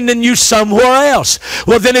 I'm sending you somewhere else.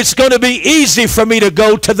 Well, then it's going to be easy for me to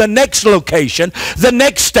go to the next location, the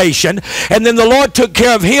next station. And then the Lord took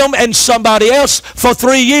care of him and somebody else for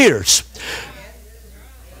 3 years.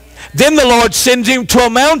 Then the Lord sends him to a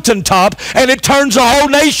mountaintop, and it turns the whole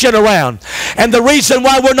nation around. And the reason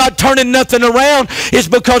why we're not turning nothing around is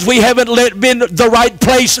because we haven't been the right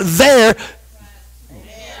place there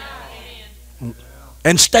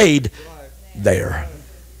and stayed there.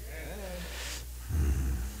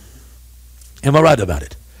 Am I right about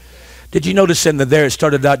it? Did you notice in there it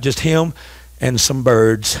started out just him and some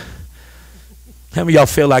birds? How many of y'all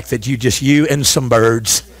feel like that you and some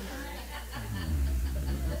birds?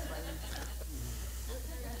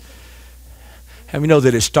 How many know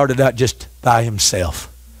that it started out just by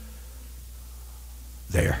himself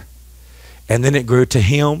there? And then it grew to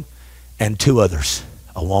him and 2 others,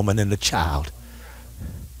 a woman and a child.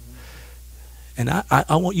 And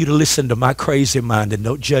I want you to listen to my crazy mind and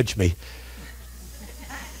don't judge me.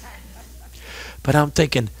 But I'm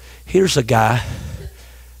thinking, here's a guy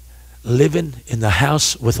living in the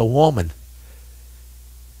house with a woman.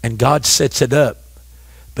 And God sets it up,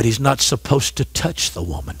 but he's not supposed to touch the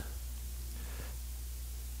woman.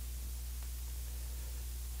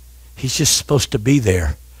 He's just supposed to be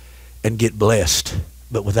there and get blessed,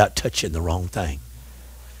 but without touching the wrong thing.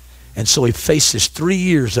 And so he faces 3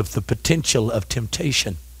 years of the potential of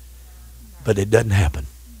temptation, but it doesn't happen.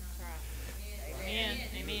 Amen.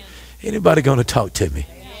 Anybody going to talk to me?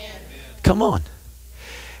 Amen. Come on.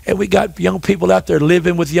 And we got young people out there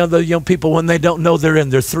living with other young people when they don't know they're in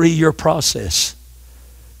their 3-year process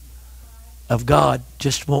of God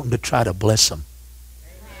just wanting to try to bless them.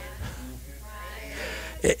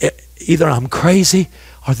 Either I'm crazy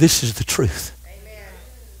or this is the truth. Amen.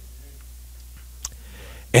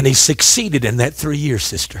 And he succeeded in that 3 years,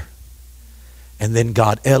 sister. And then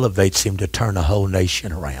God elevates him to turn a whole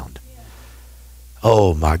nation around.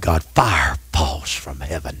 Oh my God, fire falls from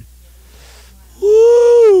heaven.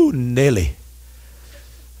 Woo, Nelly.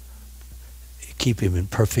 Keep him in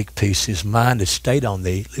perfect peace. His mind is stayed on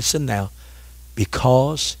thee. Listen now.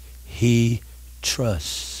 Because he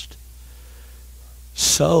trusts.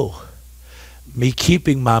 So, me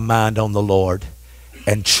keeping my mind on the Lord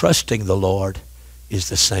and trusting the Lord is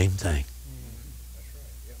the same thing.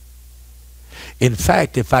 In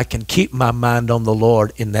fact, if I can keep my mind on the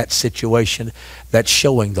Lord in that situation, that's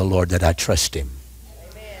showing the Lord that I trust him.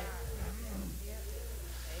 Amen.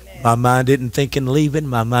 My mind isn't thinking leaving.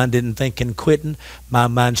 My mind isn't thinking quitting. My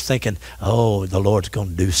mind's thinking, oh, the Lord's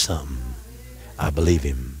going to do something. I believe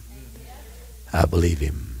him. I believe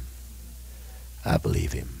him. I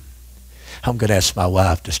believe him. I'm going to ask my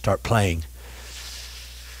wife to start playing.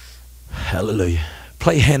 Hallelujah.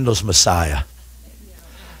 Play Handel's Messiah.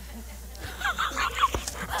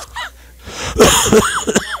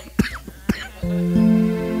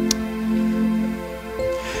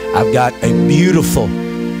 I've got a beautiful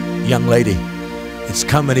young lady. It's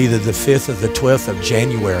coming either the 5th or the 12th of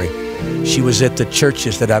January. She was at the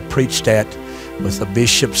churches that I preached at with the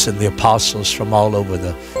bishops and the apostles from all over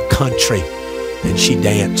the country. And she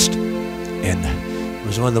danced. And it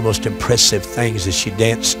was one of the most impressive things that she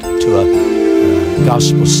danced to a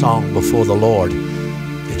gospel song before the Lord.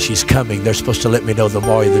 And she's coming. They're supposed to let me know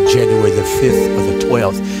tomorrow, either January the 5th or the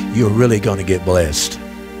 12th. You're really going to get blessed.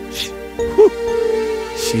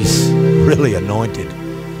 She's really anointed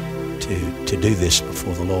to do this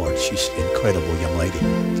before the Lord. She's an incredible young lady.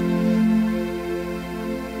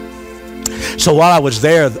 So while I was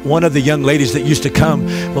there, one of the young ladies that used to come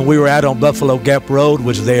when we were out on Buffalo Gap Road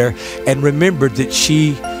was there and remembered that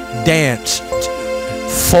she danced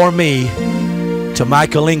for me to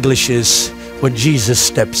Michael English's When Jesus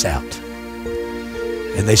Steps Out.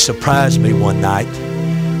 And they surprised me one night,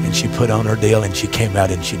 and she put on her deal and she came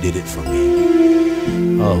out and she did it for me.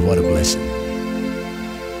 Oh, what a blessing.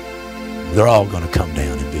 They're all going to come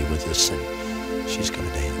down and be with us, and she's going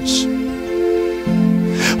to dance.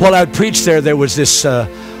 While I'd preached there was this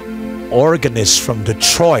organist from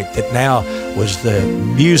Detroit that now was the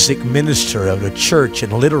music minister of the church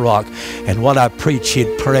in Little Rock. And while I preached,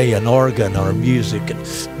 he'd play an organ or music and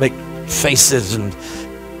make faces, and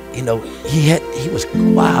you know, he was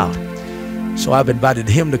wow. So I've invited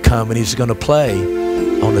him to come, and he's going to play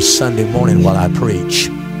on a Sunday morning while I preach.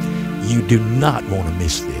 You do not want to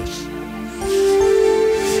miss this.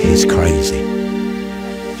 He's crazy.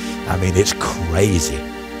 I mean, it's crazy.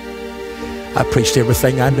 I preached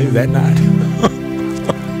everything I knew that night.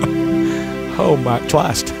 Oh my,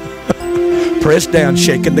 twice. Pressed down,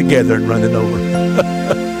 shaken together, and running over.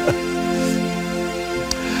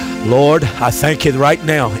 Lord, I thank you right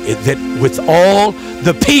now that with all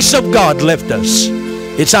the peace of God left us,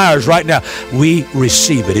 it's ours right now. We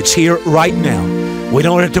receive it. It's here right now. We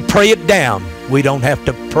don't have to pray it down. We don't have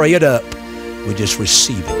to pray it up. We just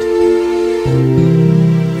receive it.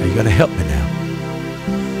 Are you going to help me now?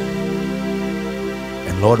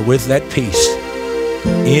 And Lord, with that peace,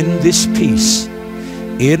 in this peace,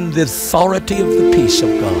 in the authority of the peace of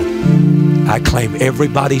God, I claim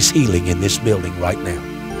everybody's healing in this building right now.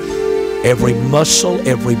 Every muscle,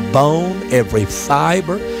 every bone, every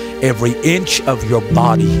fiber, every inch of your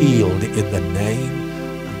body healed in the name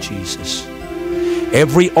of Jesus.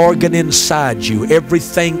 Every organ inside you,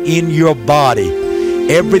 everything in your body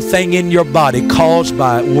caused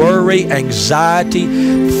by worry, anxiety,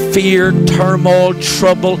 fear, turmoil,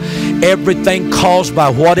 trouble, everything caused by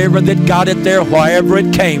whatever that got it there, wherever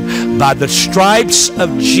it came, by the stripes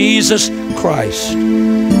of Jesus Christ,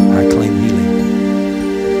 I claim healing.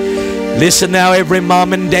 Listen now, every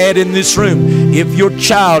mom and dad in this room, if your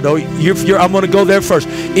child, or if you're, I'm going to go there first.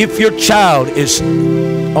 If your child is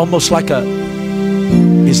almost like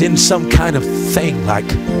is in some kind of thing like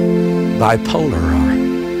bipolar or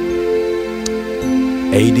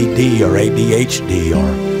ADD or ADHD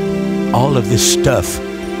or all of this stuff,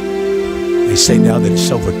 they say now that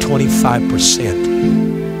it's over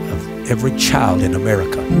 25% of every child in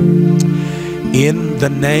America. In the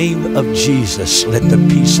name of Jesus, let the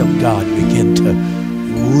peace of God begin to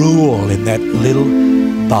rule in that little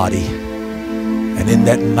body and in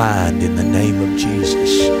that mind in the name of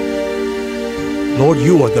Jesus. Lord,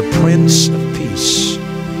 you are the Prince of Peace.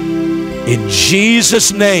 In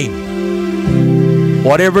Jesus' name,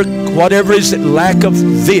 whatever is it, lack of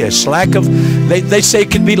this, lack of, they say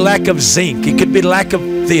it could be lack of zinc, it could be lack of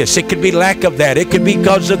this, it could be lack of that, it could be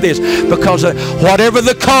because of this, because of whatever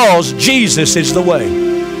the cause, Jesus is the way.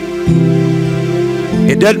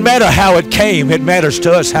 It doesn't matter how it came, it matters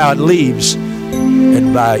to us how it leaves.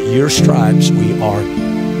 And by your stripes we are healed.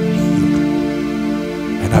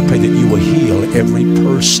 And I pray that you will heal every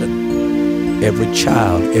person, every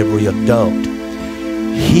child, every adult.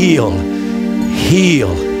 Heal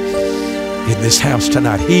in this house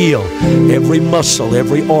tonight. Heal every muscle,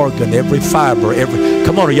 every organ, every fiber,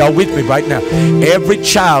 come on, are y'all with me right now? Every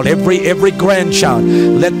child, every grandchild,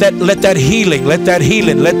 let that healing,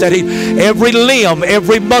 every limb,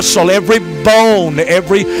 every muscle, every bone,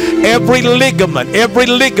 every ligament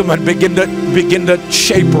begin to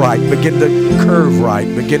shape right, begin to curve right,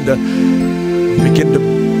 begin to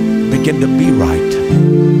be right.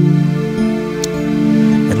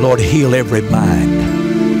 And Lord, heal every mind.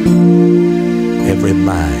 Every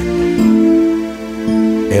mind.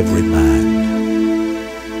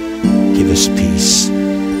 give us peace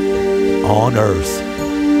on earth,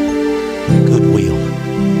 goodwill.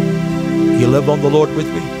 You love on the Lord with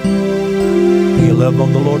me? You love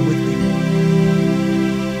on the Lord with me?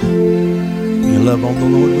 You love on the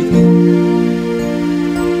Lord with me?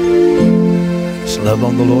 Just love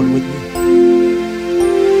on the Lord with me.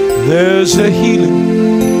 There's a healing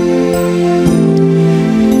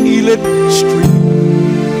stream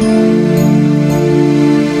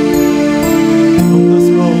on the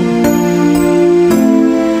throne.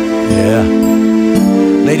 Yeah.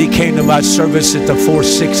 Lady came to my service at the Four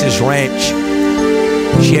Sixes Ranch.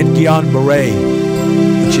 She had Guillain-Barré,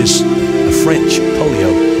 which is a French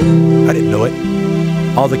polio. I didn't know it.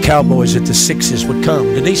 All the cowboys at the Sixes would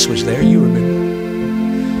come. Denise was there, you remember.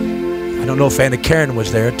 I don't know if Anna Karen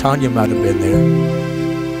was there. Tanya might have been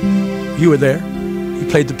there. You were there. You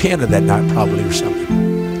played the piano that night probably or something.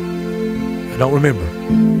 I don't remember.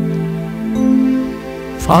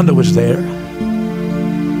 Fonda was there.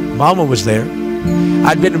 Mama was there.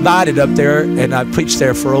 I'd been invited up there, and I preached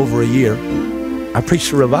there for over a year. I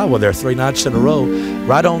preached a revival there 3 nights in a row,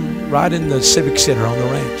 right in the Civic Center on the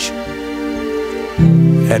ranch.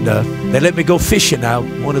 And they let me go fishing. Now,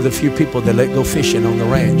 one of the few people that let go fishing on the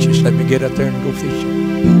ranch. Just let me get up there and go fishing.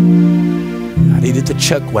 I needed the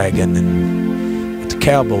chuck wagon and with the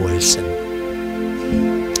cowboys. And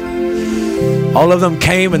all of them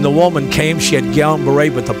came, and the woman came. She had Guillain-Barré,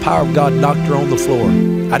 but the power of God knocked her on the floor.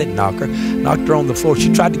 I didn't knock her. Knocked her on the floor. She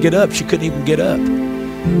tried to get up. She couldn't even get up.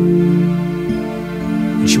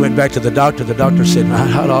 And she went back to the doctor. The doctor said,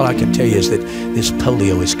 all I can tell you is that this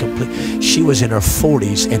polio is complete. She was in her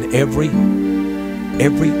 40s, and every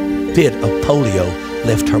bit of polio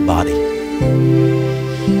left her body.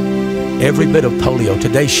 Every bit of polio.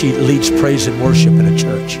 Today she leads praise and worship in a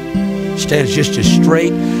church. Stands just as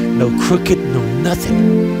straight, no crooked, no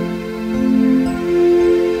nothing.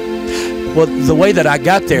 Well, the way that I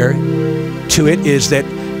got there to it is that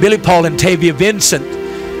Billy Paul and Tavia Vincent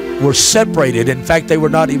were separated. In fact, they were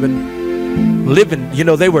not even living,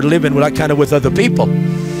 they were living like kind of with other people.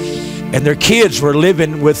 And their kids were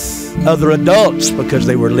living with other adults because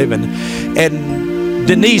they were living. And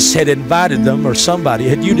Denise had invited them, or somebody,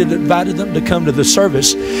 had you invited them to come to the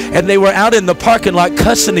service? And they were out in the parking lot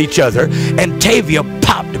cussing each other, and Tavia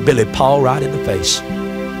popped Billy Paul right in the face.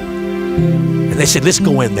 And they said, let's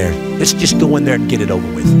go in there. Let's just go in there and get it over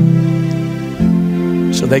with.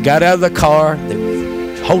 So they got out of the car.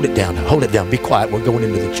 Hold it down, be quiet, we're going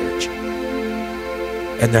into the church.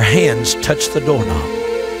 And their hands touched the doorknob.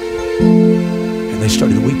 And they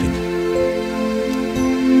started weeping.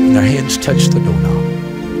 And their hands touched the doorknob.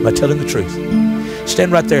 Am I telling the truth?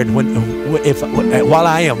 Stand right there, and while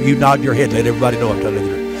I am, you nod your head, let everybody know I'm telling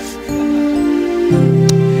the truth.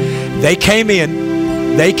 They came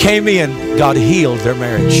in, God healed their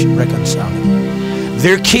marriage, reconciled it.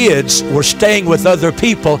 Their kids were staying with other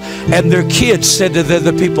people, and their kids said to the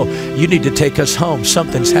other people, you need to take us home.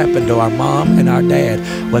 Something's happened to our mom and our dad,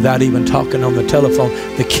 without even talking on the telephone.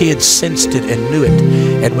 The kids sensed it and knew it.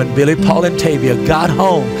 And when Billy Paul and Tavia got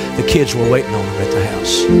home, the kids were waiting on them at the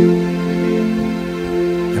house.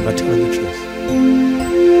 Am I telling the truth?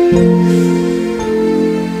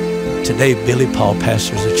 Today, Billy Paul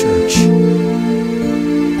pastors a church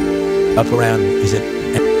up around,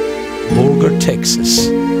 Borger, Texas.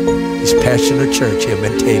 He's pastoring a church, him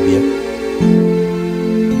and Tavia.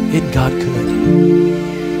 Isn't God good?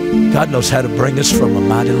 God knows how to bring us from a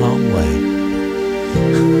mighty long way.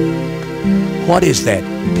 What is that?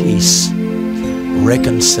 Peace.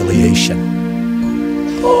 Reconciliation.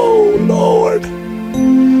 Oh, Lord.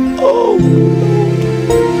 Oh, Lord.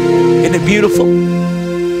 Isn't it beautiful?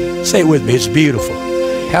 Say it with me. It's beautiful.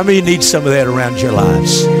 How many need some of that around your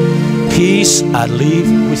lives? Peace I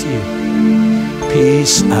leave with you.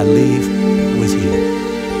 Peace I leave with you.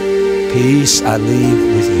 Peace I leave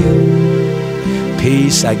with you.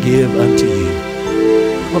 Peace I give unto you.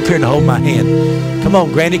 Come up here and hold my hand. Come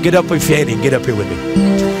on, Granny, get up with your hand and get up here with me.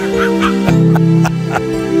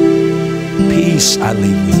 Peace I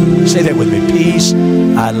leave with you. Say that with me. Peace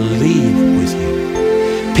I leave with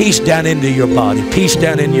you. Peace down into your body. Peace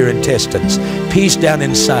down in your intestines. Peace down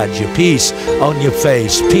inside you. Peace on your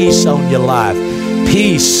face. Peace on your life.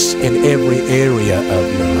 Peace in every area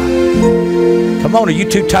of your life. Come on, are you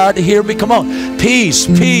too tired to hear me? Come on. Peace,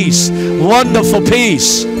 peace, wonderful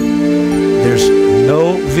peace. There's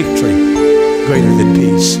no victory greater than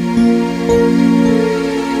peace.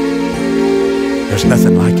 There's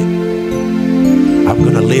nothing like it. I'm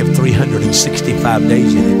going to live 365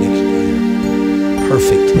 days in it next year.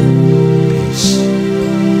 Perfect peace.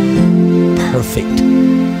 Perfect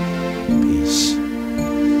peace.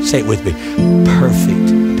 Say it with me. Perfect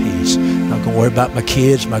peace. not going to worry about my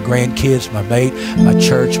kids, my grandkids, my mate, my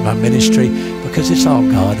church, my ministry, because it's all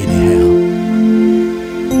God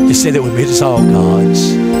anyhow. Just say that with me. It's all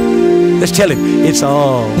God's. Let's tell him it's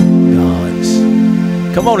all God's.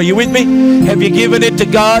 Come on, are you with me? Have you given it to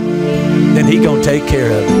God? Then He's going to take care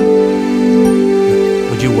of it.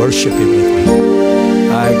 Would you worship Him with me?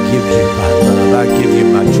 I give you my love. I give you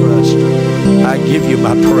my trust. I give you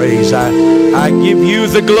my praise. I give you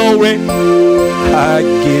the glory. I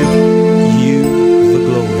give you the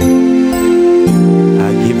glory.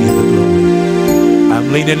 I give you the glory.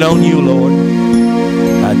 I'm leaning on you, Lord.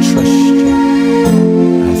 I trust you.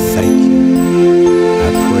 I thank you. I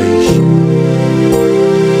praise you.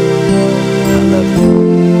 I love you.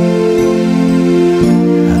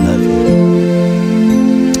 I love you.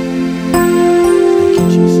 Thank you,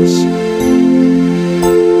 Jesus.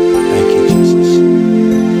 Thank you, Jesus.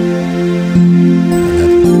 I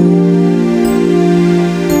love you.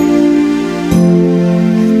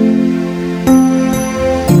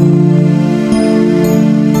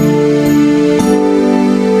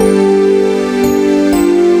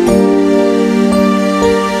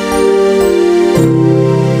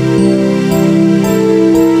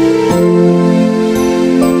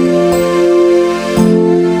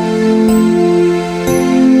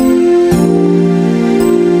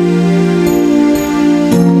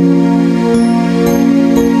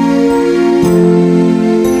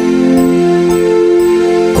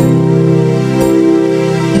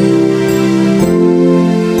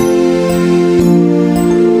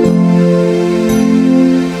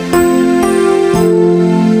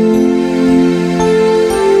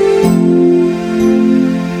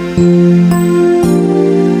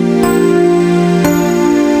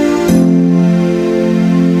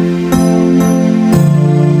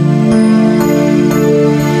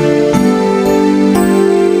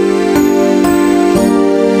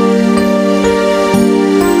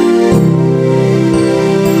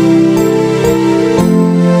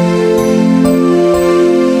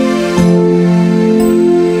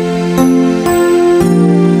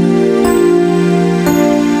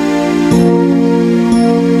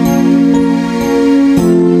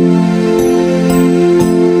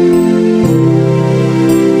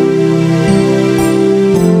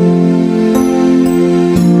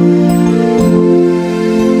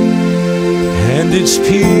 Its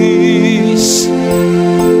peace.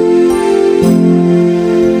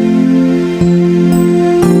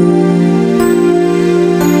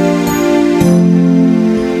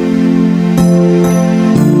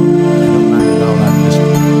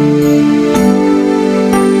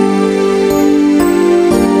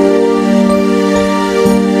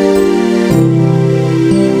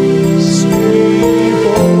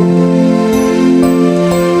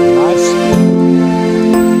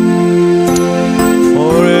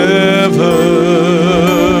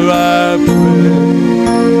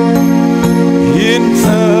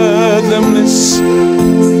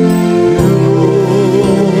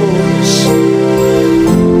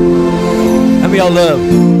 Love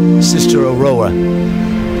Sister Aurora.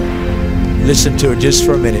 Listen to her just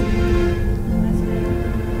for a minute.